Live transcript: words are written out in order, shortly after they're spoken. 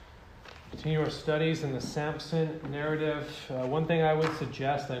Continue our studies in the Samson narrative. One thing I would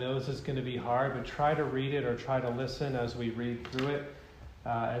suggest, I know this is going to be hard, but try to read it or try to listen as we read through it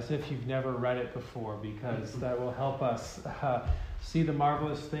as if you've never read it before, because that will help us see the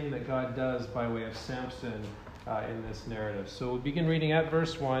marvelous thing that God does by way of Samson in this narrative. So we begin reading at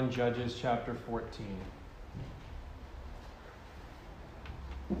verse 1, Judges chapter 14.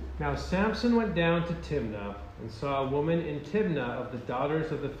 Now Samson went down to Timnah and saw a woman in Timnah of the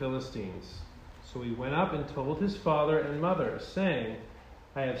daughters of the Philistines. So he went up and told his father and mother, saying,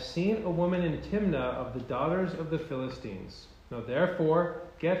 I have seen a woman in Timnah of the daughters of the Philistines. Now therefore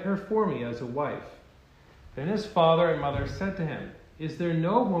get her for me as a wife. Then his father and mother said to him, Is there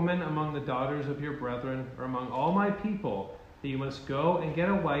no woman among the daughters of your brethren, or among all my people, that you must go and get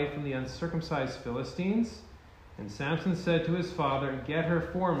a wife from the uncircumcised Philistines? And Samson said to his father, Get her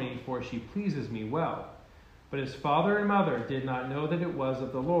for me, for she pleases me well. But his father and mother did not know that it was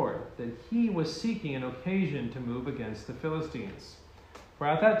of the Lord, that he was seeking an occasion to move against the Philistines. For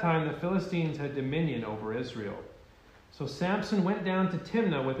at that time the Philistines had dominion over Israel. So Samson went down to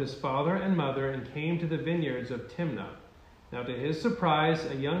Timnah with his father and mother and came to the vineyards of Timnah. Now to his surprise,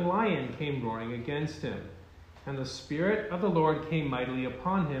 a young lion came roaring against him. And the Spirit of the Lord came mightily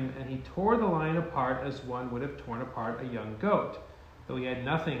upon him, and he tore the lion apart as one would have torn apart a young goat, though he had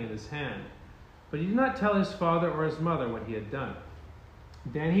nothing in his hand. But he did not tell his father or his mother what he had done.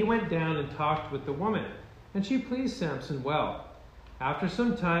 Then he went down and talked with the woman, and she pleased Samson well. After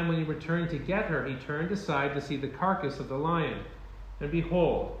some time, when he returned to get her, he turned aside to see the carcass of the lion. And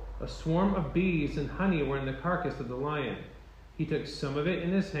behold, a swarm of bees and honey were in the carcass of the lion. He took some of it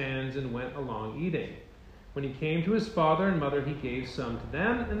in his hands and went along eating. When he came to his father and mother, he gave some to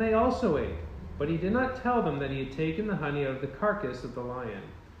them, and they also ate. But he did not tell them that he had taken the honey out of the carcass of the lion.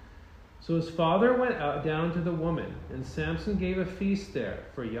 So his father went out down to the woman, and Samson gave a feast there,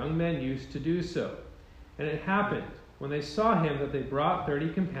 for young men used to do so. And it happened, when they saw him, that they brought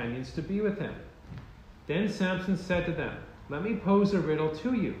 30 companions to be with him. Then Samson said to them, Let me pose a riddle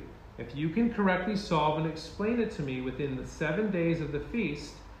to you. If you can correctly solve and explain it to me within the 7 days of the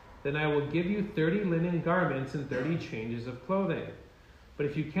feast, then I will give you 30 linen garments and 30 changes of clothing. But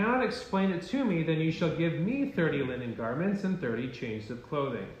if you cannot explain it to me, then you shall give me 30 linen garments and 30 changes of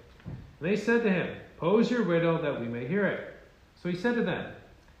clothing. And they said to him, Pose your riddle that we may hear it. So he said to them,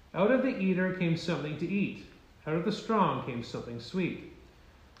 Out of the eater came something to eat. Out of the strong came something sweet.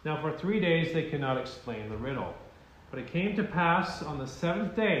 Now for 3 days they could not explain the riddle. But it came to pass on the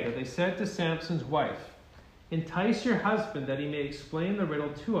 7th day that they said to Samson's wife, Entice your husband that he may explain the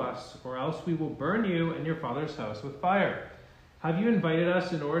riddle to us, or else we will burn you and your father's house with fire. Have you invited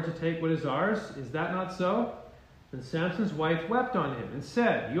us in order to take what is ours? Is that not so? Then Samson's wife wept on him and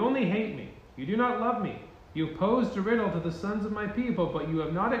said, You only hate me. You do not love me. You have posed a riddle to the sons of my people, but you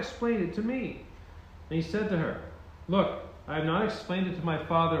have not explained it to me. And he said to her, Look, I have not explained it to my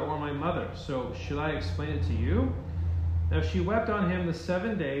father or my mother, so should I explain it to you? Now she wept on him the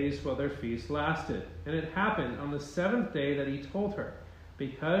 7 days while their feast lasted. And it happened on the 7th day that he told her,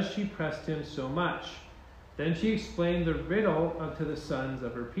 because she pressed him so much. Then she explained the riddle to the sons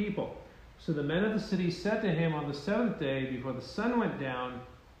of her people. So the men of the city said to him on the 7th day, before the sun went down,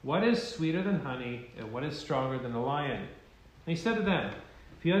 What is sweeter than honey, and what is stronger than a lion? And he said to them,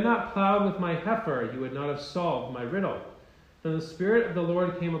 If you had not plowed with my heifer, you would not have solved my riddle. Then the Spirit of the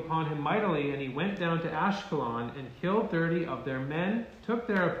Lord came upon him mightily, and he went down to Ashkelon and killed 30 of their men, took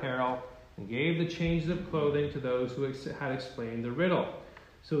their apparel, and gave the changes of clothing to those who had explained the riddle.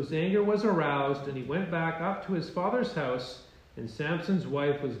 So his anger was aroused, and he went back up to his father's house, and Samson's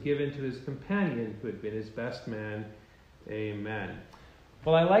wife was given to his companion, who had been his best man. Amen.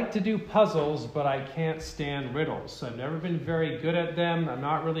 Well, I like to do puzzles, but I can't stand riddles. I've never been very good at them. I'm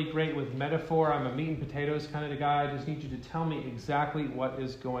not really great with metaphor. I'm a meat and potatoes kind of guy. I just need you to tell me exactly what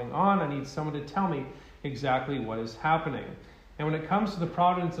is going on. I need someone to tell me exactly what is happening. And when it comes to the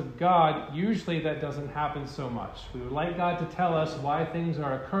providence of God, usually that doesn't happen so much. We would like God to tell us why things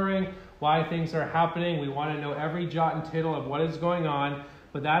are occurring, why things are happening. We want to know every jot and tittle of what is going on.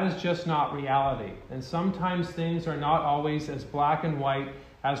 But that is just not reality. And sometimes things are not always as black and white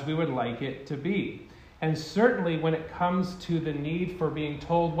as we would like it to be. And certainly when it comes to the need for being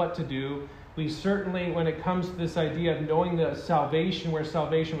told what to do, we certainly, when it comes to this idea of knowing the salvation, where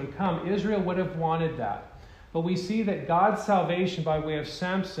salvation would come, Israel would have wanted that. But we see that God's salvation by way of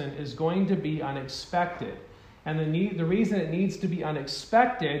Samson is going to be unexpected. And the reason it needs to be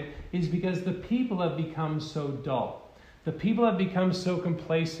unexpected is because the people have become so dull. The people have become so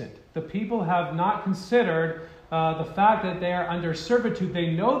complacent. The people have not considered the fact that they are under servitude. They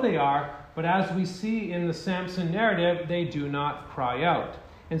know they are, but as we see in the Samson narrative, they do not cry out.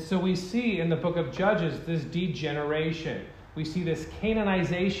 And so we see in the book of Judges this degeneration. We see this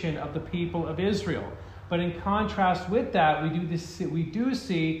Canaanization of the people of Israel. But in contrast with that, we do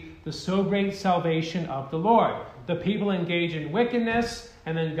see the so great salvation of the Lord. The people engage in wickedness,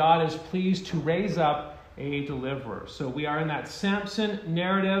 and then God is pleased to raise up a deliverer. So we are in that Samson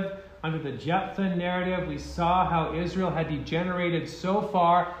narrative. Under the Jephthah narrative, we saw how Israel had degenerated so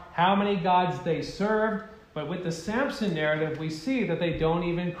far, how many gods they served. But with the Samson narrative, we see that they don't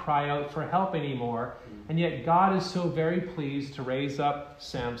even cry out for help anymore. And yet God is so very pleased to raise up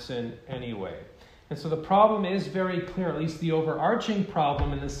Samson anyway. And so the problem is very clear, at least the overarching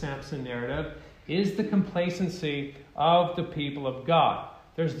problem in the Samson narrative is the complacency of the people of God.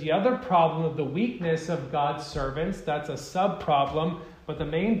 There's the other problem of the weakness of God's servants. That's a sub-problem. But the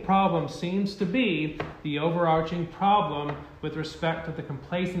main problem seems to be the overarching problem with respect to the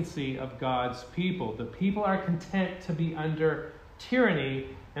complacency of God's people. The people are content to be under tyranny,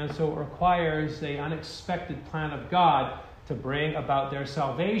 and so it requires an unexpected plan of God to bring about their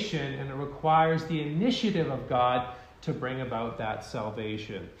salvation, and it requires the initiative of God to bring about that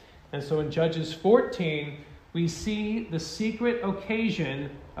salvation. And so in Judges 14, we see the secret occasion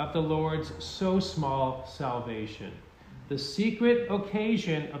of the Lord's so small salvation. The secret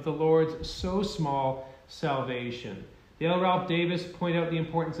occasion of the Lord's so small salvation. Dale Ralph Davis pointed out the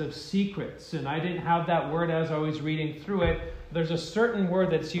importance of secrets, and I didn't have that word as I was reading through it. There's a certain word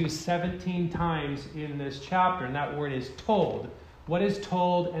that's used 17 times in this chapter, and that word is told. What is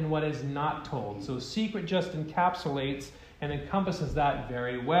told and what is not told. So secret just encapsulates and encompasses that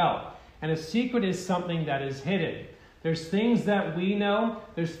very well. And a secret is something that is hidden. There's things that we know.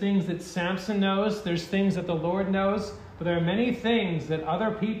 There's things that Samson knows. There's things that the Lord knows. But there are many things that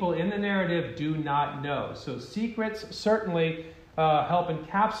other people in the narrative do not know. So secrets certainly help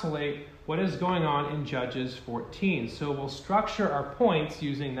encapsulate what is going on in Judges 14. So we'll structure our points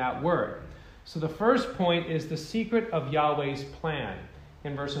using that word. So the first point is the secret of Yahweh's plan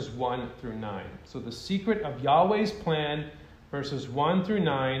in verses 1 through 9. So the secret of Yahweh's plan, verses 1 through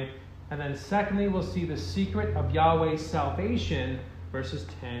 9. And then secondly, we'll see the secret of Yahweh's salvation, verses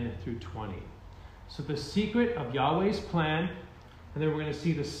 10 through 20. So the secret of Yahweh's plan, and then we're going to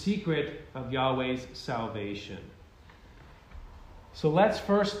see the secret of Yahweh's salvation. So let's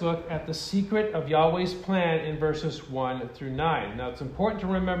first look at the secret of Yahweh's plan in verses 1 through 9. Now it's important to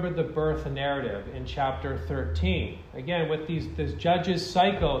remember the birth narrative in chapter 13. Again, with this Judges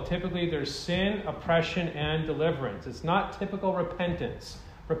cycle, typically there's sin, oppression, and deliverance. It's not typical repentance.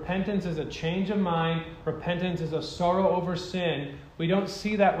 Repentance is a change of mind. Repentance is a sorrow over sin. We don't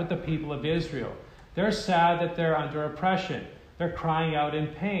see that with the people of Israel. They're sad that they're under oppression. They're crying out in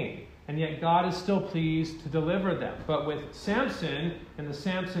pain. And yet God is still pleased to deliver them. But with Samson and the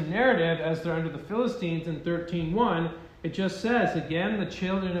Samson narrative, as they're under the Philistines in 13:1, it just says, again, the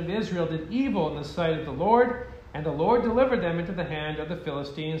children of Israel did evil in the sight of the Lord, and the Lord delivered them into the hand of the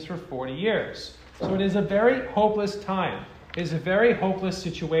Philistines for 40 years. So it is a very hopeless time. It is a very hopeless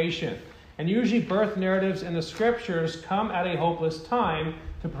situation. And usually birth narratives in the scriptures come at a hopeless time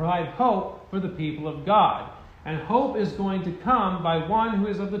to provide hope for the people of God. And hope is going to come by one who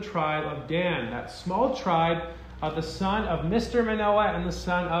is of the tribe of Dan, that small tribe of the son of Mr. Manoah and the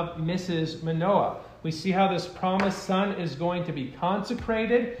son of Mrs. Manoah. We see how this promised son is going to be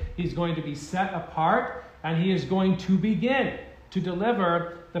consecrated, he's going to be set apart, and he is going to begin to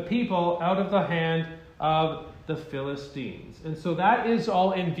deliver the people out of the hand of the Philistines. And so that is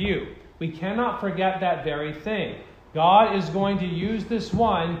all in view. We cannot forget that very thing. God is going to use this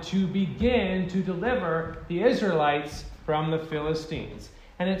one to begin to deliver the Israelites from the Philistines.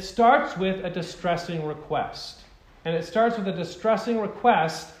 And it starts with a distressing request. And it starts with a distressing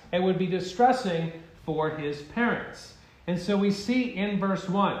request. It would be distressing for his parents. And so we see in verse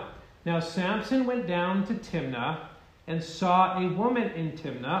 1, now Samson went down to Timnah and saw a woman in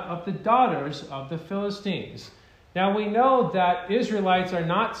Timnah of the daughters of the Philistines. Now we know that Israelites are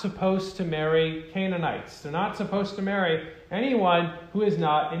not supposed to marry Canaanites. They're not supposed to marry anyone who is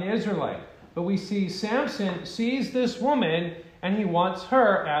not an Israelite. But we see Samson sees this woman and he wants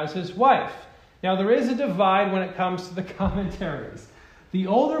her as his wife. Now there is a divide when it comes to the commentaries. The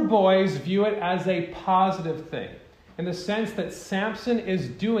older boys view it as a positive thing, in the sense that Samson is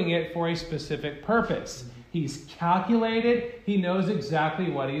doing it for a specific purpose. He's calculated, he knows exactly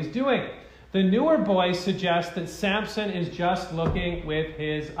what he's doing. The newer boys suggest that Samson is just looking with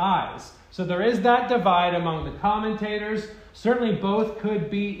his eyes. So there is that divide among the commentators. Certainly both could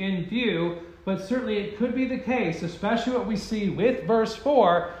be in view, but certainly it could be the case, especially what we see with verse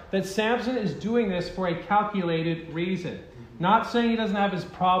 4, that Samson is doing this for a calculated reason. Not saying he doesn't have his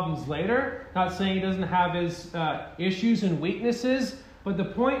problems later, not saying he doesn't have his issues and weaknesses, But the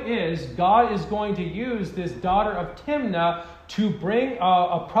point is, God is going to use this daughter of Timnah to bring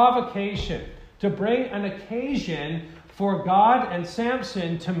a provocation, to bring an occasion for God and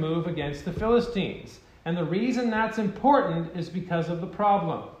Samson to move against the Philistines. And the reason that's important is because of the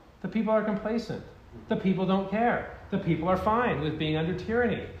problem. The people are complacent. The people don't care. The people are fine with being under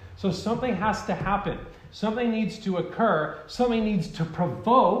tyranny. So something has to happen. Something needs to occur. Something needs to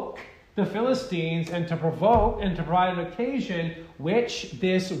provoke the Philistines and to provoke and to provide an occasion which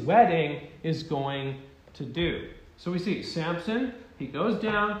this wedding is going to do. So we see Samson, he goes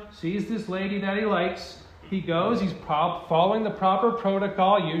down, sees this lady that he likes. He goes, he's following the proper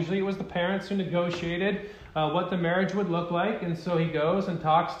protocol. Usually it was the parents who negotiated what the marriage would look like. And so he goes and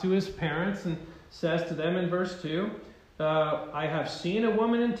talks to his parents and says to them in verse 2, I have seen a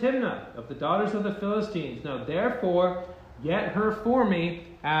woman in Timnah of the daughters of the Philistines. Now therefore, get her for me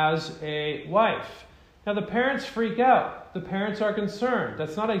as a wife. Now the parents freak out. The parents are concerned.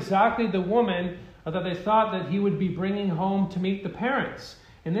 That's not exactly the woman that they thought that he would be bringing home to meet the parents.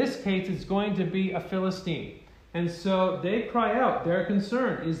 In this case, it's going to be a Philistine. And so they cry out. They're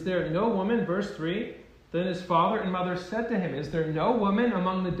concerned. Is there no woman? Verse 3. Then his father and mother said to him, is there no woman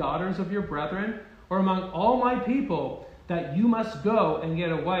among the daughters of your brethren or among all my people that you must go and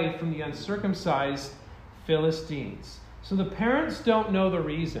get a wife from the uncircumcised Philistines? So the parents don't know the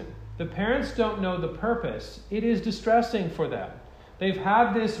reason. The parents don't know the purpose. It is distressing for them. They've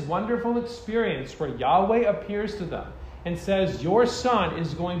had this wonderful experience where Yahweh appears to them and says, your son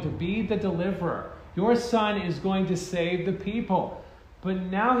is going to be the deliverer. Your son is going to save the people. But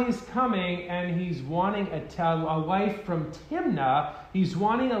now he's coming and he's wanting a wife from Timnah. He's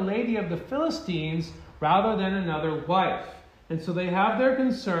wanting a lady of the Philistines rather than another wife. And so they have their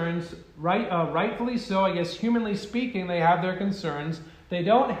concerns, rightfully so, I guess humanly speaking, they have their concerns. They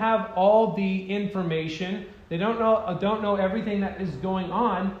don't have all the information. They don't know everything that is going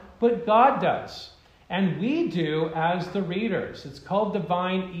on, but God does. And we do as the readers. It's called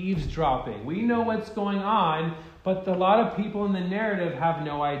divine eavesdropping. We know what's going on, but a lot of people in the narrative have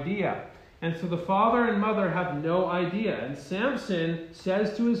no idea. And so the father and mother have no idea. And Samson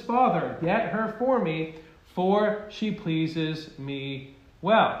says to his father, get her for me, for she pleases me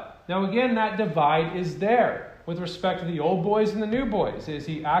well. Now again, that divide is there with respect to the old boys and the new boys. Is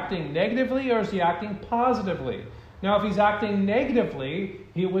he acting negatively or is he acting positively? Now, if he's acting negatively,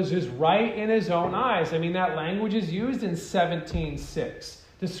 he was just right in his own eyes. I mean, that language is used in 17:6,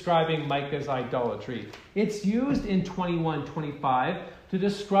 describing Micah's idolatry. It's used in 21:25 to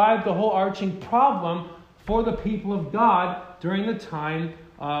describe the whole arching problem for the people of God during the time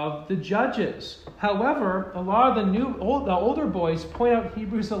of the judges. However, a lot of the older boys point out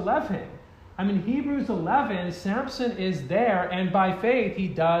Hebrews 11. I mean, Hebrews 11, Samson is there, and by faith he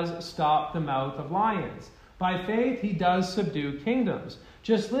does stop the mouth of lions. By faith, he does subdue kingdoms.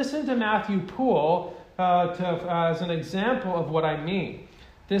 Just listen to Matthew Poole as an example of what I mean.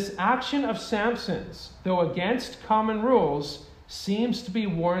 This action of Samson's, though against common rules, seems to be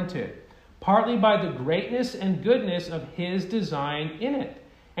warranted, partly by the greatness and goodness of his design in it,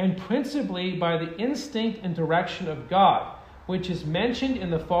 and principally by the instinct and direction of God, which is mentioned in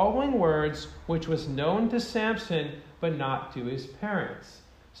the following words, which was known to Samson, but not to his parents.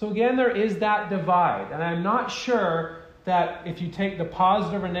 So again, there is that divide, and I'm not sure that if you take the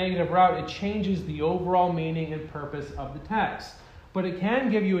positive or negative route, it changes the overall meaning and purpose of the text. But it can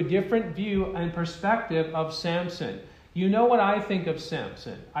give you a different view and perspective of Samson. You know what I think of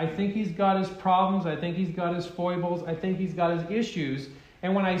Samson. I think he's got his problems. I think he's got his foibles. I think he's got his issues.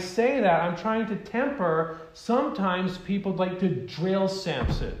 And when I say that, I'm trying to temper, sometimes people like to drill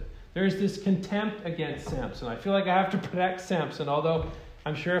Samson. There's this contempt against Samson. I feel like I have to protect Samson, although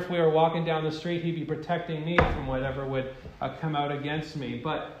I'm sure if we were walking down the street, he'd be protecting me from whatever would come out against me.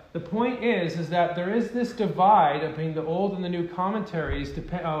 But the point is that there is this divide between the old and the new commentaries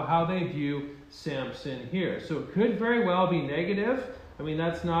depending on how they view Samson here. So it could very well be negative. I mean,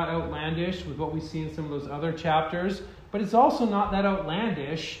 that's not outlandish with what we see in some of those other chapters. But it's also not that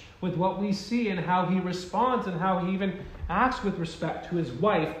outlandish with what we see and how he responds and how he even acts with respect to his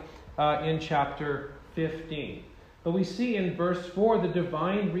wife in chapter 15. But we see in verse 4 the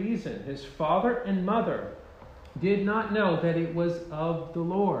divine reason. His father and mother did not know that it was of the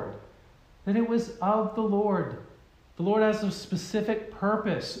Lord. That it was of the Lord. The Lord has a specific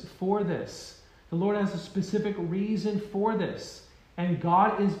purpose for this. The Lord has a specific reason for this. And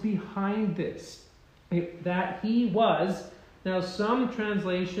God is behind this. That he was. Now some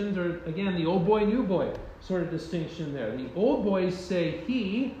translations are, again, the old boy, new boy sort of distinction there. The old boys say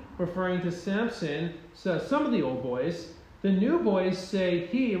he, referring to Samson. So some of the old boys. The new boys say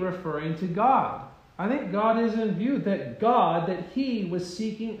he, referring to God. I think God is in view that he was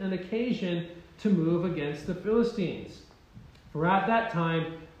seeking an occasion to move against the Philistines. For at that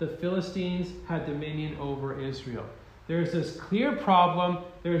time, the Philistines had dominion over Israel. There's this clear problem.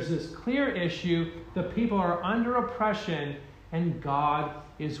 There's this clear issue. The people are under oppression, and God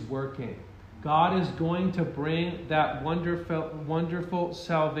is working. God is going to bring that wonderful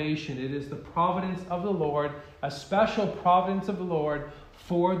salvation. It is the providence of the Lord, a special providence of the Lord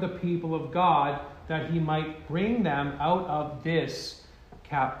for the people of God, that he might bring them out of this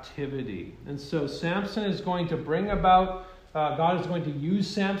captivity. And so Samson is going to bring about, God is going to use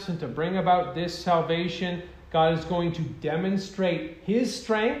Samson to bring about this salvation. God is going to demonstrate his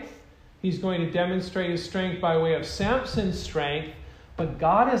strength. He's going to demonstrate his strength by way of Samson's strength. But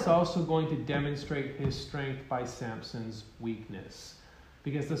God is also going to demonstrate his strength by Samson's weakness.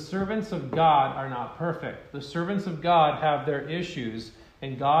 Because the servants of God are not perfect. The servants of God have their issues.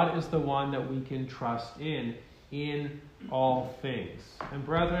 And God is the one that we can trust in all things. And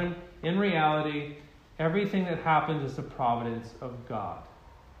brethren, in reality, everything that happens is the providence of God.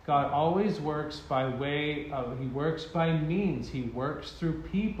 God always works by way of, he works by means. He works through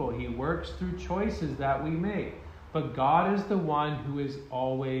people. He works through choices that we make. But God is the one who is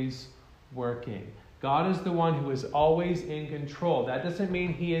always working. God is the one who is always in control. That doesn't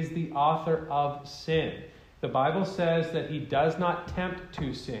mean he is the author of sin. The Bible says that he does not tempt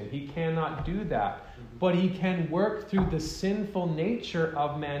to sin. He cannot do that. But he can work through the sinful nature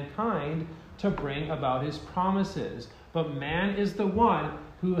of mankind to bring about his promises. But man is the one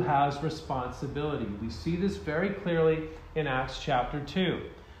who has responsibility. We see this very clearly in Acts chapter 2.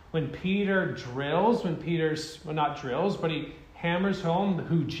 When Peter he hammers home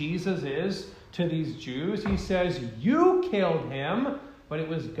who Jesus is to these Jews. He says, you killed him, but it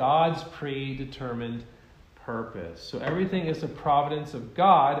was God's predetermined purpose. So everything is the providence of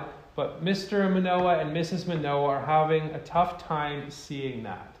God, but Mr. Manoah and Mrs. Manoah are having a tough time seeing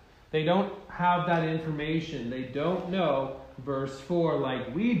that. They don't have that information. They don't know verse 4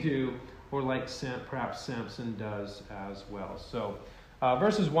 like we do, or like perhaps Samson does as well. So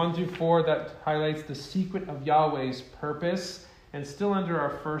verses 1 through 4, that highlights the secret of Yahweh's purpose. And still under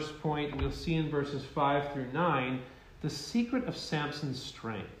our first point, we'll see in verses 5 through 9, the secret of Samson's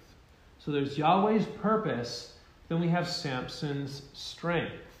strength. So there's Yahweh's purpose, then we have Samson's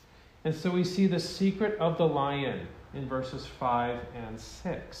strength. And so we see the secret of the lion in verses 5 and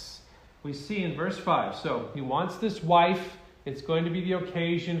 6. We see in verse 5, so he wants this wife. It's going to be the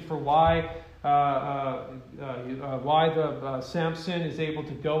occasion for why Samson is able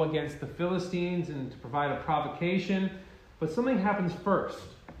to go against the Philistines and to provide a provocation. But something happens first.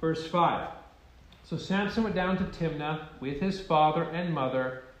 Verse 5. So Samson went down to Timnah with his father and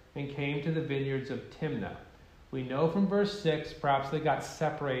mother and came to the vineyards of Timnah. We know from verse 6, perhaps they got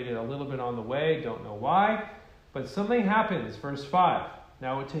separated a little bit on the way, don't know why. But something happens, verse 5.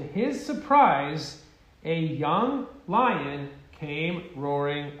 Now to his surprise, a young lion came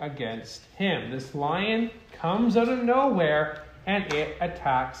roaring against him. This lion comes out of nowhere and it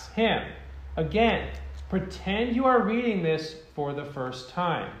attacks him. Again, pretend you are reading this for the first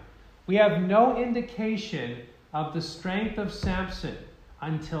time. We have no indication of the strength of Samson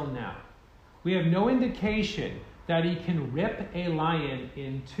until now. We have no indication that he can rip a lion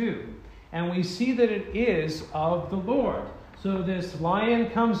in two. And we see that it is of the Lord. So this lion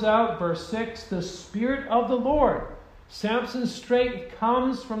comes out, verse 6, the Spirit of the Lord. Samson's strength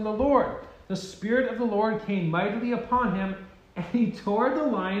comes from the Lord. The Spirit of the Lord came mightily upon him, and he tore the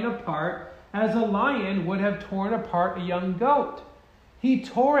lion apart as a lion would have torn apart a young goat. He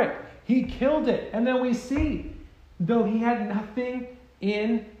tore it. He killed it. And then we see, though he had nothing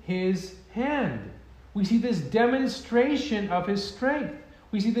in his hand, we see this demonstration of his strength.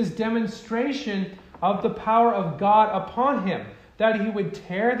 We see this demonstration of the power of God upon him, that he would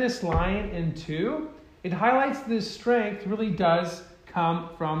tear this lion in two. It highlights this strength really does come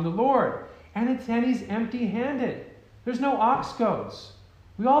from the Lord. And he's empty-handed. There's no ox goads.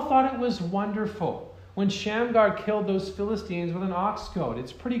 We all thought it was wonderful when Shamgar killed those Philistines with an ox goad.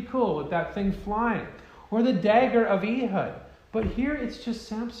 It's pretty cool with that thing flying. Or the dagger of Ehud. But here it's just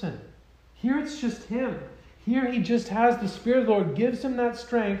Samson. Here it's just him. Here he just has the Spirit of the Lord, gives him that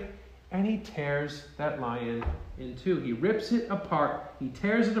strength, and he tears that lion in two. He rips it apart. He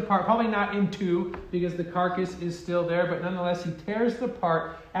tears it apart. Probably not in two because the carcass is still there, but nonetheless he tears it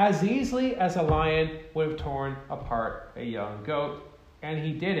apart as easily as a lion would have torn apart a young goat. And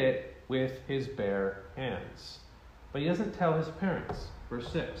he did it with his bare hands. But he doesn't tell his parents.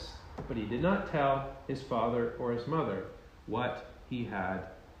 Verse 6. But he did not tell his father or his mother what he had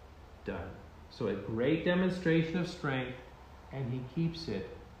done. So a great demonstration of strength, and he keeps it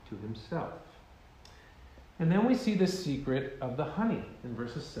to himself. And then we see the secret of the honey in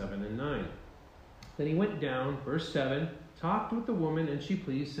verses 7 and 9. Then he went down, verse 7, talked with the woman, and she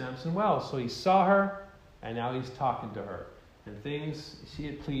pleased Samson well. So he saw her, and now he's talking to her. And she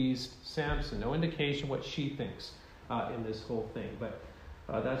had pleased Samson. No indication what she thinks in this whole thing. But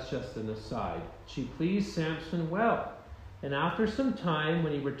that's just an aside. She pleased Samson well. And after some time,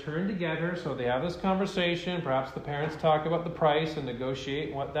 when he returned to get her, so they have this conversation, perhaps the parents talk about the price and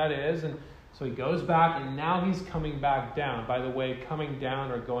negotiate what that is, and so he goes back, and now he's coming back down. By the way, coming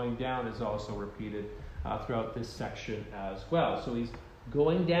down or going down is also repeated throughout this section as well. So he's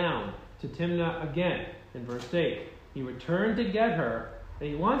going down to Timnah again in verse 8. He returned to get her, and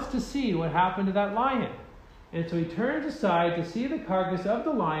he wants to see what happened to that lion. And so he turns aside to see the carcass of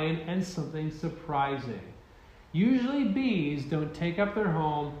the lion, and something surprising. Usually bees don't take up their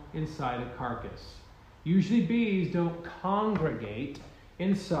home inside a carcass. Usually bees don't congregate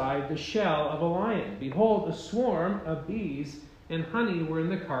inside the shell of a lion. Behold, a swarm of bees and honey were in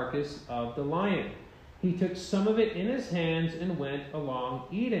the carcass of the lion. He took some of it in his hands and went along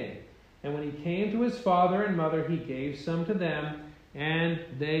eating. And when he came to his father and mother, he gave some to them, and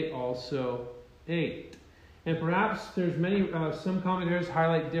they also ate. And perhaps there's some commentators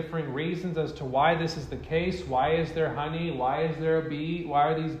highlight differing reasons as to why this is the case. Why is there honey? Why is there a bee? Why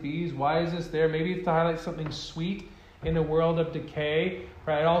are these bees? Why is this there? Maybe it's to highlight something sweet in a world of decay.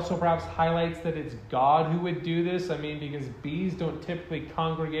 It also perhaps highlights that it's God who would do this. Because bees don't typically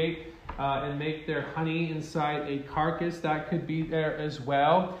congregate and make their honey inside a carcass. That could be there as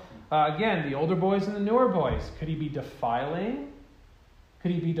well. Again, the older boys and the newer boys. Could he be defiling?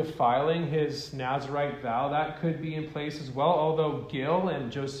 Could he be defiling his Nazirite vow? That could be in place as well, although Gil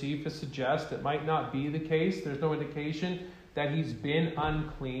and Josephus suggest it might not be the case. There's no indication that he's been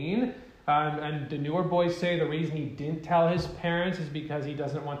unclean. And the newer boys say the reason he didn't tell his parents is because he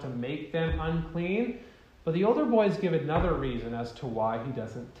doesn't want to make them unclean. But the older boys give another reason as to why he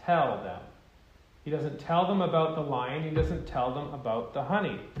doesn't tell them. He doesn't tell them about the lion. He doesn't tell them about the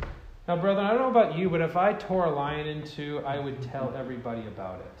honey. Now, brethren, I don't know about you, but if I tore a lion in two, I would tell everybody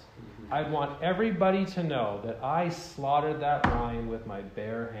about it. I'd want everybody to know that I slaughtered that lion with my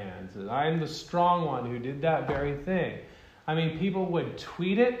bare hands, and I'm the strong one who did that very thing. People would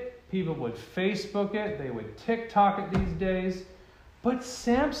tweet it, people would Facebook it, they would TikTok it these days, but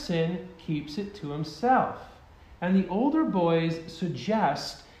Samson keeps it to himself. And the older boys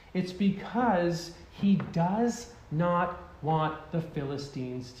suggest it's because he does not want the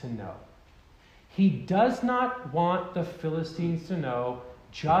Philistines to know. He does not want the Philistines to know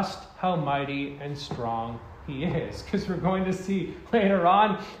just how mighty and strong he is. Because we're going to see later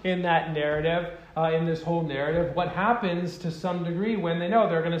on in that narrative, in this whole narrative, what happens to some degree when they know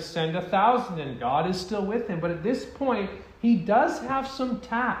they're going to send 1,000 and God is still with him. But at this point, he does have some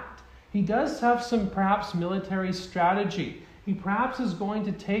tact. He does have some perhaps military strategy. He perhaps is going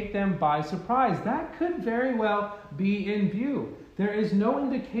to take them by surprise. That could very well be in view. There is no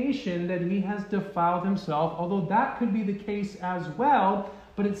indication that he has defiled himself, although that could be the case as well.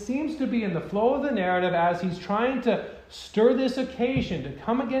 But it seems to be in the flow of the narrative as he's trying to stir this occasion to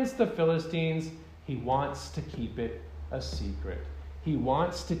come against the Philistines, he wants to keep it a secret. He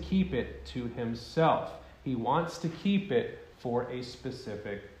wants to keep it to himself. He wants to keep it for a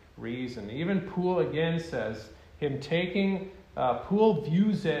specific reason. Even Poole again says, Poole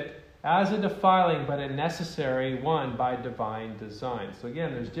views it as a defiling but a necessary one by divine design. So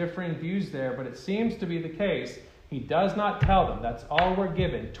again, there's differing views there, but it seems to be the case. He does not tell them. That's all we're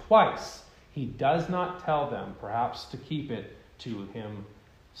given. Twice, he does not tell them, perhaps to keep it to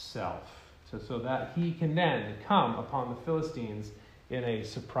himself. So that he can then come upon the Philistines in a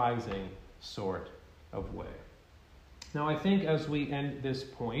surprising sort of way. Now, I think as we end this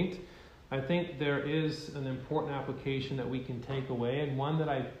point, I think there is an important application that we can take away, and one that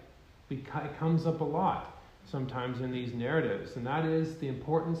it comes up a lot sometimes in these narratives, and that is the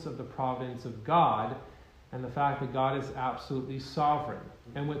importance of the providence of God and the fact that God is absolutely sovereign.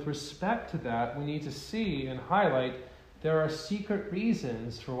 And with respect to that, we need to see and highlight there are secret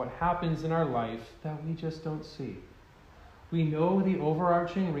reasons for what happens in our life that we just don't see. We know the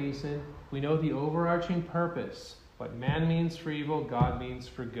overarching reason, we know the overarching purpose. What man means for evil, God means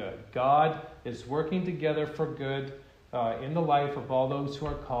for good. God is working together for good in the life of all those who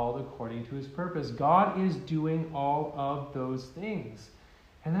are called according to his purpose. God is doing all of those things.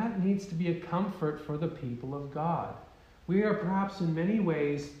 And that needs to be a comfort for the people of God. We are perhaps in many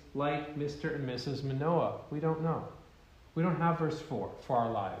ways like Mr. and Mrs. Manoah. We don't know. We don't have verse 4 for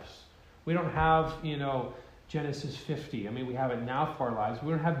our lives. We don't have, Genesis 50. We have it now for our lives. We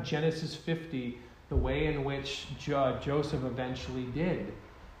don't have Genesis 50 the way in which Joseph eventually did.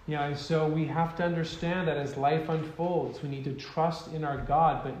 Yeah, and so we have to understand that as life unfolds, we need to trust in our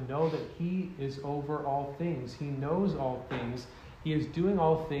God, but know that He is over all things. He knows all things. He is doing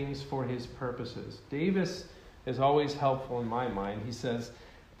all things for His purposes. Davis is always helpful in my mind. He says,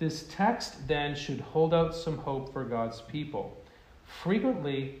 this text then should hold out some hope for God's people.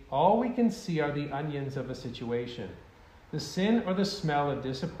 Frequently, all we can see are the onions of a situation. The sin or the smell of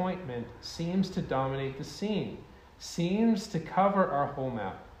disappointment seems to dominate the scene, seems to cover our whole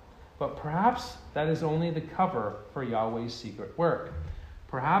map. But perhaps that is only the cover for Yahweh's secret work.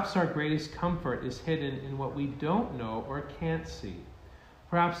 Perhaps our greatest comfort is hidden in what we don't know or can't see.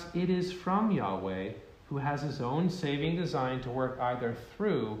 Perhaps it is from Yahweh, who has His own saving design to work either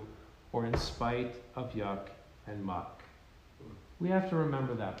through or in spite of yuck and muck. We have to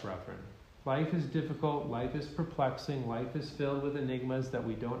remember that, brethren. Life is difficult, life is perplexing, life is filled with enigmas that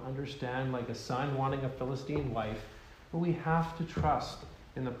we don't understand, like a son wanting a Philistine wife. But we have to trust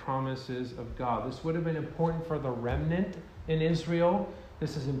in the promises of God. This would have been important for the remnant in Israel.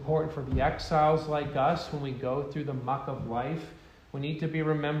 This is important for the exiles like us when we go through the muck of life. We need to be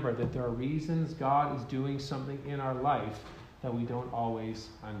remembered that there are reasons God is doing something in our life that we don't always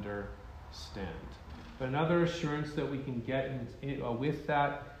understand. But another assurance that we can get with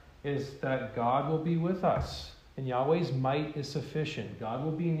that is that God will be with us. And Yahweh's might is sufficient. God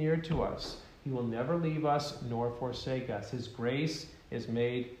will be near to us. He will never leave us nor forsake us. His grace is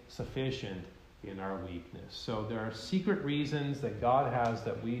made sufficient in our weakness. So there are secret reasons that God has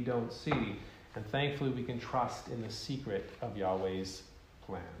that we don't see. And thankfully we can trust in the secret of Yahweh's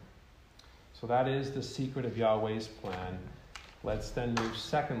plan. So that is the secret of Yahweh's plan. Let's then move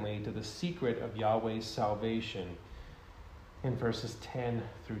secondly to the secret of Yahweh's salvation in verses 10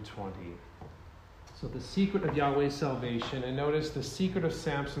 through 20. So the secret of Yahweh's salvation, and notice the secret of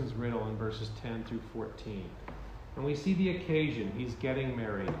Samson's riddle in verses 10 through 14. And we see the occasion. He's getting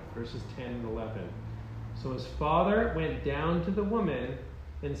married, verses 10 and 11. So his father went down to the woman,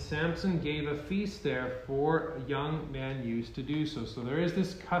 and Samson gave a feast there, for a young man used to do so. So there is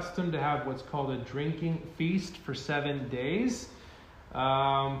this custom to have what's called a drinking feast for 7 days.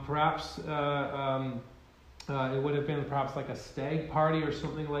 Perhaps it would have been perhaps like a stag party or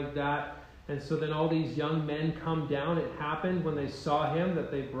something like that. And so then all these young men come down. It happened when they saw him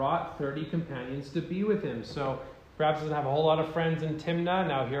that they brought 30 companions to be with him. So perhaps he doesn't have a whole lot of friends in Timnah.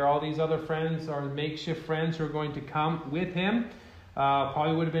 Now here are all these other friends or makeshift friends who are going to come with him.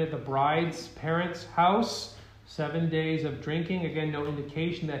 Probably would have been at the bride's parents' house. 7 days of drinking. Again, no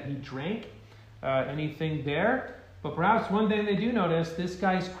indication that he drank anything there. But perhaps one thing they do notice, this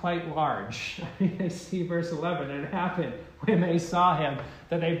guy's quite large. I see verse 11. It happened when they saw him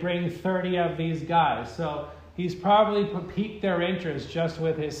that they bring 30 of these guys. So he's probably piqued their interest just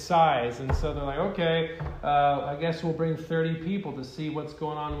with his size. And so they're like, okay, I guess we'll bring 30 people to see what's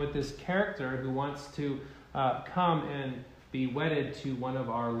going on with this character who wants to come and be wedded to one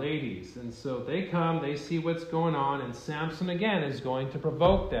of our ladies. And so they come, they see what's going on, and Samson again is going to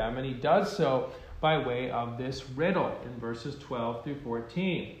provoke them, and he does so by way of this riddle in verses 12 through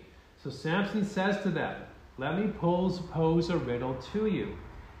 14. So Samson says to them, let me pose a riddle to you.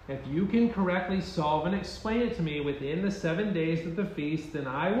 If you can correctly solve and explain it to me within the 7 days of the feast, then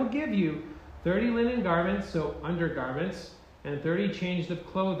I will give you 30 linen garments, so undergarments, and 30 changes of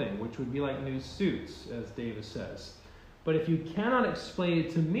clothing, which would be like new suits, as Davis says. But if you cannot explain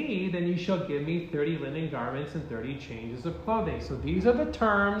it to me, then you shall give me 30 linen garments and 30 changes of clothing. So these are the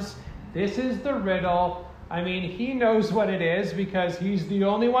terms. This is the riddle. I mean, he knows what it is because he's the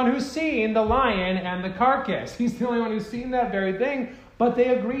only one who's seen the lion and the carcass. He's the only one who's seen that very thing. But they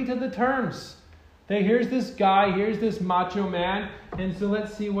agree to the terms. Here's this guy, here's this macho man, and so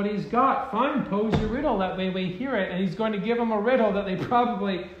let's see what he's got. Fine, pose your riddle. That way we hear it. And he's going to give them a riddle that they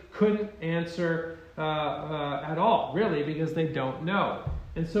probably couldn't answer at all, really, because they don't know.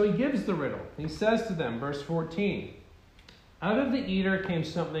 And so he gives the riddle. He says to them, verse 14, out of the eater came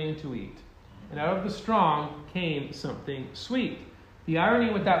something to eat, and out of the strong came something sweet. The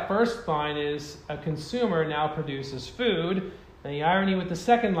irony with that first line is a consumer now produces food, and the irony with the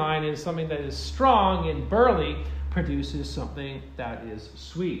second line is something that is strong and burly produces something that is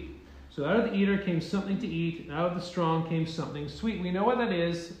sweet. So out of the eater came something to eat, and out of the strong came something sweet. We know what that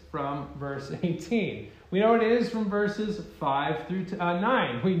is from verse 18. We know what it is from verses 5 through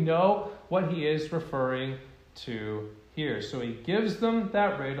 9. We know what he is referring to here. So he gives them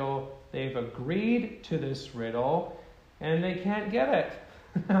that riddle. They've agreed to this riddle, and they can't get it.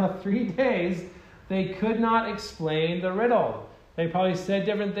 Now, 3 days, they could not explain the riddle. They probably said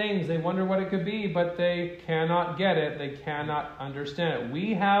different things. They wonder what it could be, but they cannot get it. They cannot understand it.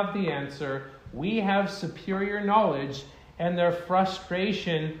 We have the answer. We have superior knowledge, and their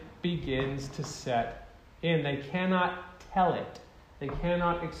frustration begins to set in. They cannot tell it. They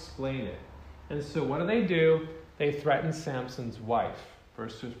cannot explain it. And so what do? They threaten Samson's wife.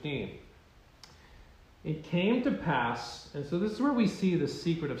 Verse 15. It came to pass, and so this is where we see the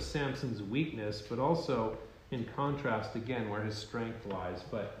secret of Samson's weakness, but also in contrast again where his strength lies.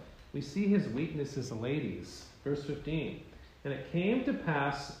 But we see his weakness as ladies. Verse 15. And it came to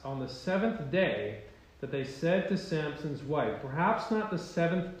pass on the 7th day that they said to Samson's wife, perhaps not the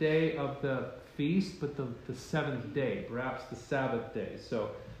 7th day of the feast, but the 7th day, perhaps the Sabbath day.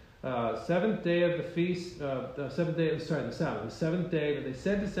 So, 7th day of the feast, the 7th day, sorry, the Sabbath, the 7th day that they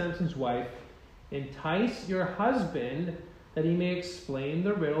said to Samson's wife, entice your husband that he may explain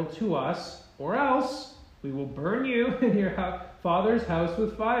the riddle to us, or else we will burn you and your father's house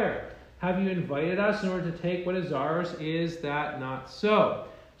with fire. Have you invited us in order to take what is ours? Is that not so?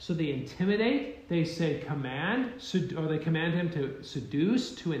 So they intimidate, they say command, or they command him to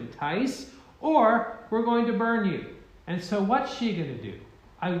seduce, to entice, or we're going to burn you. And so what's she going to do?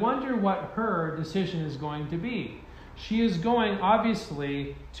 I wonder what her decision is going to be. She is going,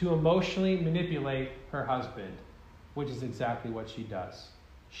 obviously, to emotionally manipulate her husband, which is exactly what she does.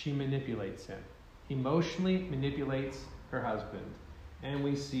 She manipulates him. Emotionally manipulates her husband. And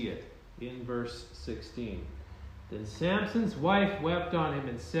we see it in verse 16. Then Samson's wife wept on him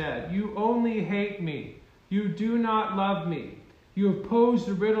and said, you only hate me. You do not love me. You have posed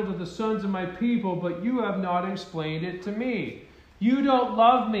the riddle to the sons of my people, but you have not explained it to me. You don't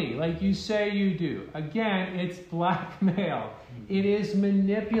love me like you say you do. Again, it's blackmail. It is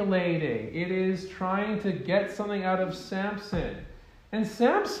manipulating. It is trying to get something out of Samson. And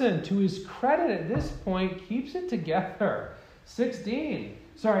Samson, to his credit at this point, keeps it together. 17,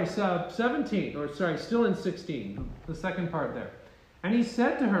 still in 16, the second part there. And he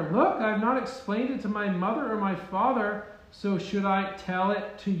said to her, look, I have not explained it to my mother or my father, so should I tell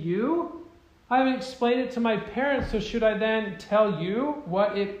it to you? I haven't explained it to my parents, so should I then tell you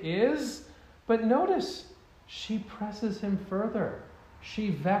what it is? But notice, she presses him further.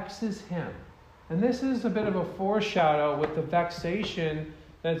 She vexes him. And this is a bit of a foreshadow with the vexation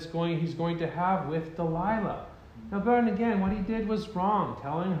he's going to have with Delilah. Now, but again, what he did was wrong.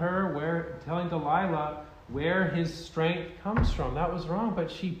 Telling Delilah where his strength comes from. That was wrong,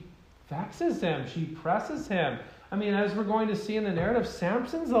 but she vexes him. She presses him. I mean, as we're going to see in the narrative,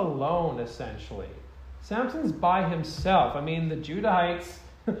 Samson's alone, essentially. Samson's by himself. I mean, the Judahites,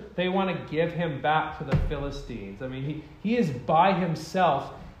 they want to give him back to the Philistines. I mean, he is by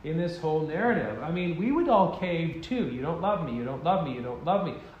himself in this whole narrative. I mean, we would all cave too. You don't love me, you don't love me, you don't love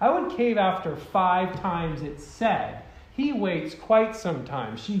me. I would cave after 5 times it's said. He waits quite some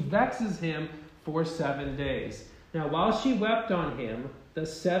time. She vexes him for 7 days. Now, while she wept on him, the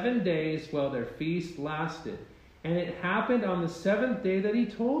 7 days, their feast lasted. And it happened on the 7th day that he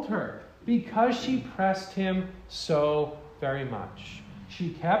told her, because she pressed him so very much. She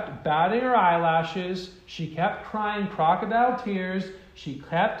kept batting her eyelashes. She kept crying crocodile tears. She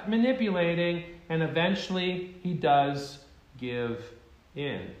kept manipulating. And eventually he does give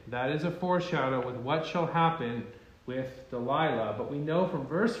in. That is a foreshadow with what shall happen with Delilah. But we know from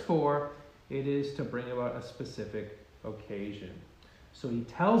verse 4, it is to bring about a specific occasion. So he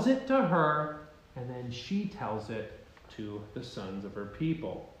tells it to her, and then she tells it to the sons of her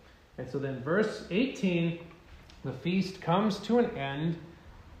people. And so then verse 18, the feast comes to an end,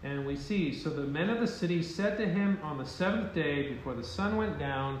 and we see, so the men of the city said to him on the 7th day before the sun went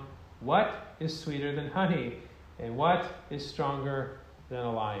down, what is sweeter than honey, and what is stronger than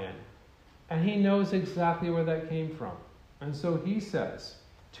a lion? And he knows exactly where that came from. And so he says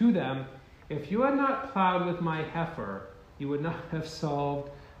to them, if you had not plowed with my heifer, you would not have solved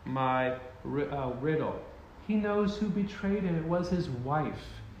my riddle. He knows who betrayed him. It was his wife.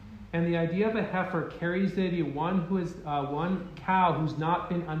 And the idea of a heifer carries the idea one cow who's not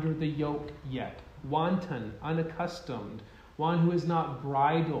been under the yoke yet, wanton, unaccustomed, one who is not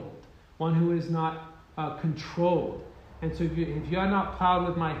bridled, one who is not controlled. And so if you had not plowed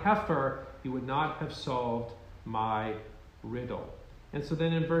with my heifer, you would not have solved my riddle. And so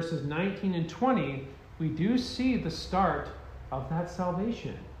then in verses 19 and 20, we do see the start of that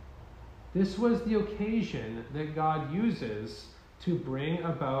salvation. This was the occasion that God uses to bring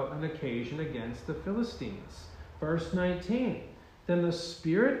about an occasion against the Philistines. Verse 19, then the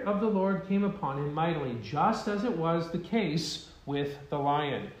Spirit of the Lord came upon him mightily, just as it was the case with the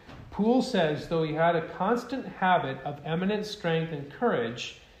lion. Poole says, though he had a constant habit of eminent strength and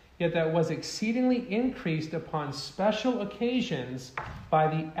courage, yet that was exceedingly increased upon special occasions by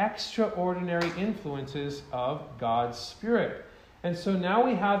the extraordinary influences of God's Spirit. And so now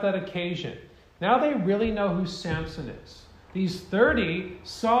we have that occasion. Now they really know who Samson is. These 30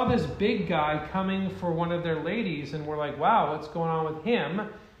 saw this big guy coming for one of their ladies and were like, wow, what's going on with him?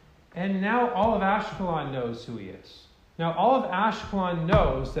 And now all of Ashkelon knows who he is. Now all of Ashkelon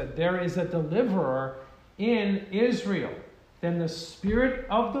knows that there is a deliverer in Israel. Then the Spirit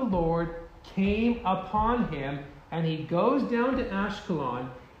of the Lord came upon him, and he goes down to Ashkelon,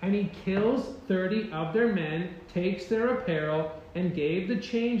 and he kills 30 of their men, takes their apparel, and gave the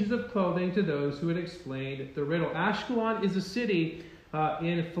changes of clothing to those who had explained the riddle. Ashkelon is a city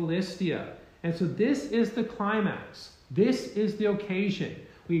in Philistia. And so this is the climax. This is the occasion.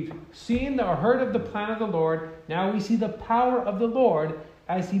 We've seen or heard of the plan of the Lord. Now we see the power of the Lord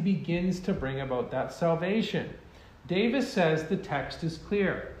as he begins to bring about that salvation. Davis says the text is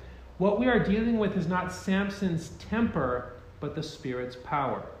clear. What we are dealing with is not Samson's temper, but the Spirit's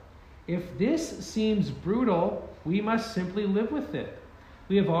power. If this seems brutal, we must simply live with it.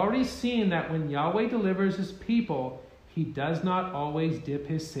 We have already seen that when Yahweh delivers his people, he does not always dip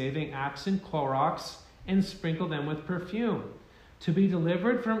his saving axe in Clorox and sprinkle them with perfume. To be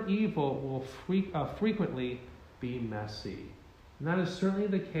delivered from evil will frequently be messy. And that is certainly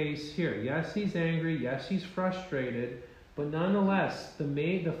the case here. Yes, he's angry. Yes, he's frustrated. But nonetheless,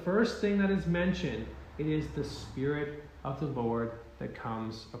 the first thing that is mentioned, it is the Spirit of the Lord that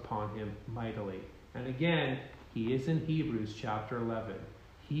comes upon him mightily. And again, he is in Hebrews chapter 11.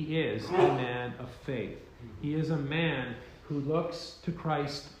 He is a man of faith. He is a man who looks to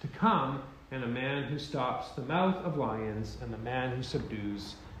Christ to come, and a man who stops the mouth of lions, and the man who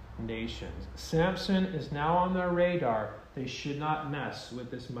subdues nations. Samson is now on their radar. They should not mess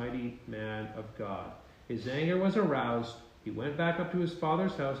with this mighty man of God. His anger was aroused. He went back up to his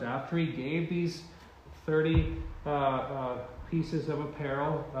father's house after he gave these 30 pieces of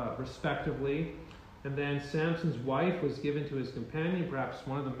apparel, respectively. And then Samson's wife was given to his companion, perhaps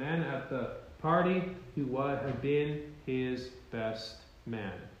one of the men at the party, who had been his best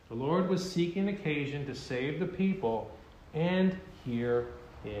man. The Lord was seeking occasion to save the people, and here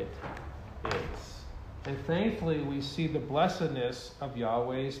it is. And thankfully, we see the blessedness of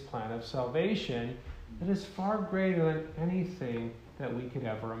Yahweh's plan of salvation that is far greater than anything that we could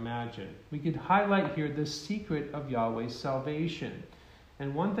ever imagine. We could highlight here the secret of Yahweh's salvation.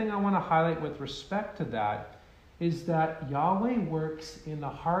 And one thing I want to highlight with respect to that is that Yahweh works in the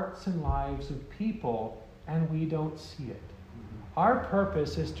hearts and lives of people, and we don't see it. Our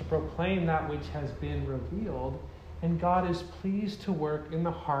purpose is to proclaim that which has been revealed, and God is pleased to work in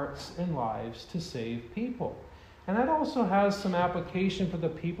the hearts and lives to save people. And that also has some application for the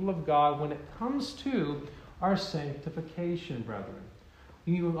people of God when it comes to our sanctification, brethren.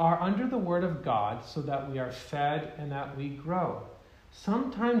 We are under the Word of God so that we are fed and that we grow.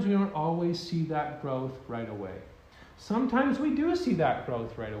 Sometimes we don't always see that growth right away. Sometimes we do see that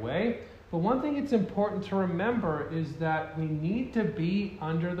growth right away. But one thing it's important to remember is that we need to be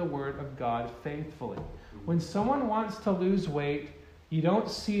under the Word of God faithfully. When someone wants to lose weight, you don't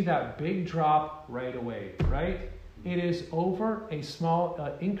see that big drop right away, right? It is over a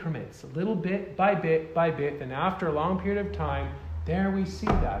small increments, little bit by bit by bit, and after a long period of time, there we see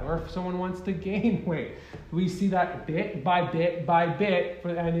that. Or if someone wants to gain weight, we see that bit by bit by bit,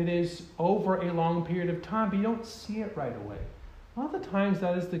 and it is over a long period of time, but you don't see it right away. A lot of the times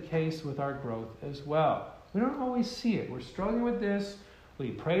that is the case with our growth as well. We don't always see it. We're struggling with this.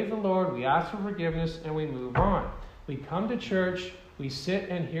 We pray the Lord, we ask for forgiveness, and we move on. We come to church, we sit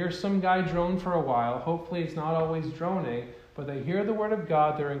and hear some guy drone for a while. Hopefully it's not always droning, but they hear the Word of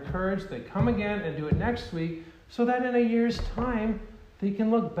God, they're encouraged, they come again and do it next week, so that in a year's time, they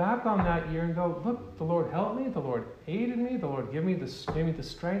can look back on that year and go, look, the Lord helped me, the Lord aided me, the Lord gave me the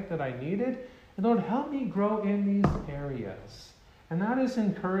strength that I needed, and the Lord helped me grow in these areas. And that is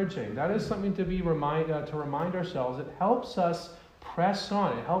encouraging. That is something to remind ourselves. It helps us press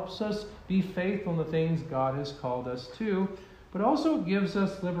on. It helps us be faithful in the things God has called us to, but also gives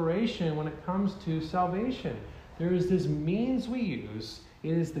us liberation when it comes to salvation. There is this means we use.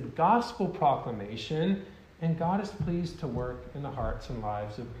 It is the gospel proclamation, and God is pleased to work in the hearts and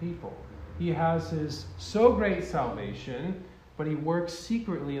lives of people. He has his so great salvation, but he works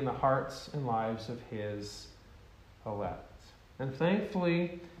secretly in the hearts and lives of his elect. And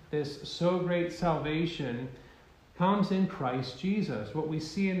thankfully, this so great salvation comes in Christ Jesus. What we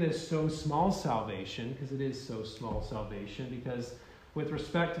see in this so small salvation, because it is so small salvation, because with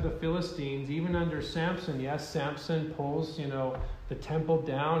respect to the Philistines, even under Samson, yes, Samson pulls, the temple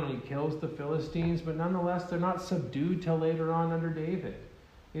down and he kills the Philistines, but nonetheless, they're not subdued till later on under David.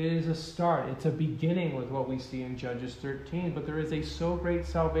 It is a start. It's a beginning with what we see in Judges 13, but there is a so great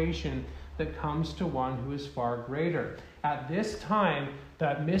salvation that comes to one who is far greater. At this time,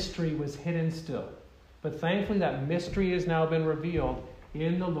 that mystery was hidden still. But thankfully, that mystery has now been revealed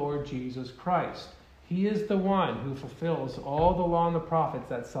in the Lord Jesus Christ. He is the one who fulfills all the law and the prophets,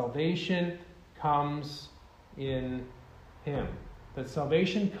 that salvation comes in him. That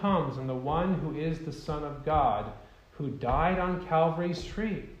salvation comes in the one who is the Son of God, who died on Calvary's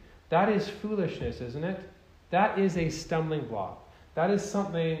tree. That is foolishness, isn't it? That is a stumbling block. That is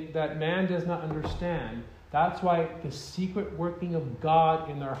something that man does not understand. That's why the secret working of God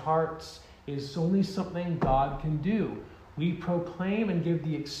in their hearts is only something God can do. We proclaim and give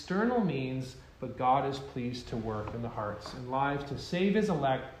the external means, but God is pleased to work in the hearts and lives to save his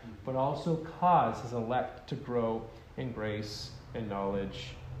elect, but also cause his elect to grow in grace and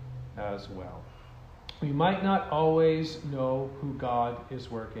knowledge as well. We might not always know who God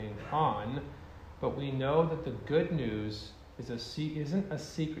is working on, but we know that the good news isn't a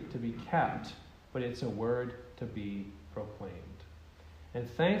secret to be kept, but it's a word to be proclaimed. And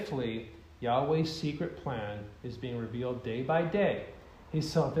thankfully, Yahweh's secret plan is being revealed day by day. His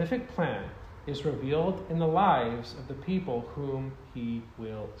salvific plan is revealed in the lives of the people whom he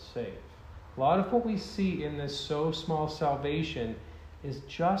will save. A lot of what we see in this so small salvation is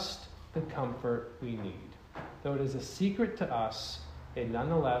just the comfort we need. Though it is a secret to us, it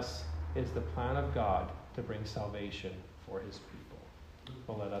nonetheless is the plan of God to bring salvation for his people.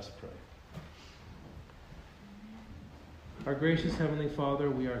 Well, let us pray. Our gracious Heavenly Father,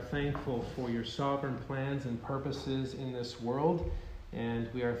 we are thankful for your sovereign plans and purposes in this world, and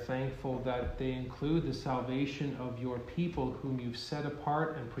we are thankful that they include the salvation of your people whom you've set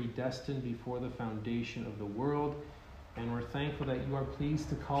apart and predestined before the foundation of the world. And we're thankful that you are pleased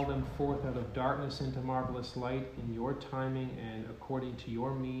to call them forth out of darkness into marvelous light in your timing and according to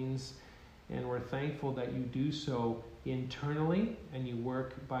your means. And we're thankful that you do so internally and you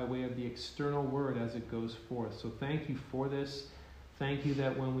work by way of the external word as it goes forth. So thank you for this. Thank you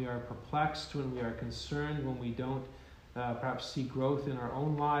that when we are perplexed, when we are concerned, when we don't perhaps see growth in our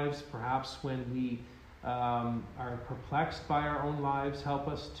own lives, perhaps when we are perplexed by our own lives, help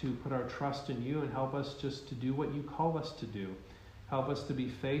us to put our trust in you and help us just to do what you call us to do. Help us to be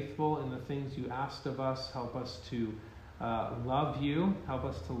faithful in the things you asked of us. Help us to love you. Help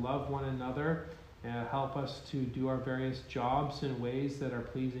us to love one another. Help us to do our various jobs in ways that are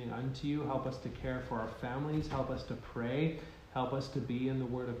pleasing unto you. Help us to care for our families. Help us to pray. Help us to be in the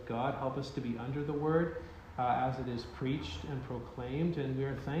Word of God. Help us to be under the Word as it is preached and proclaimed. And we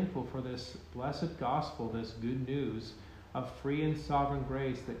are thankful for this blessed gospel, this good news of free and sovereign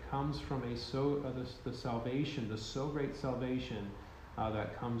grace that comes from the salvation, the so great salvation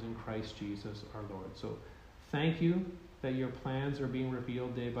that comes in Christ Jesus our Lord. So thank you that your plans are being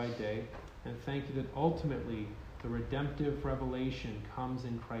revealed day by day. And thank you that ultimately the redemptive revelation comes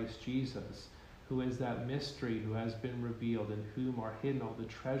in Christ Jesus, who is that mystery who has been revealed, in whom are hidden all the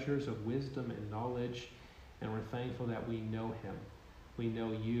treasures of wisdom and knowledge. And we're thankful that we know him. We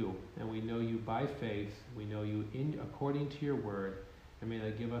know you, and we know you by faith. We know you according to your word. And may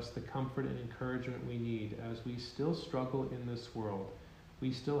that give us the comfort and encouragement we need as we still struggle in this world.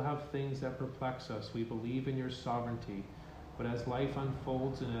 We still have things that perplex us. We believe in your sovereignty. But as life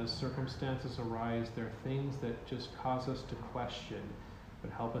unfolds and as circumstances arise, there are things that just cause us to question, but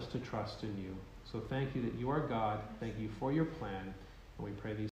help us to trust in you. So thank you that you are God. Thank you for your plan. And we pray these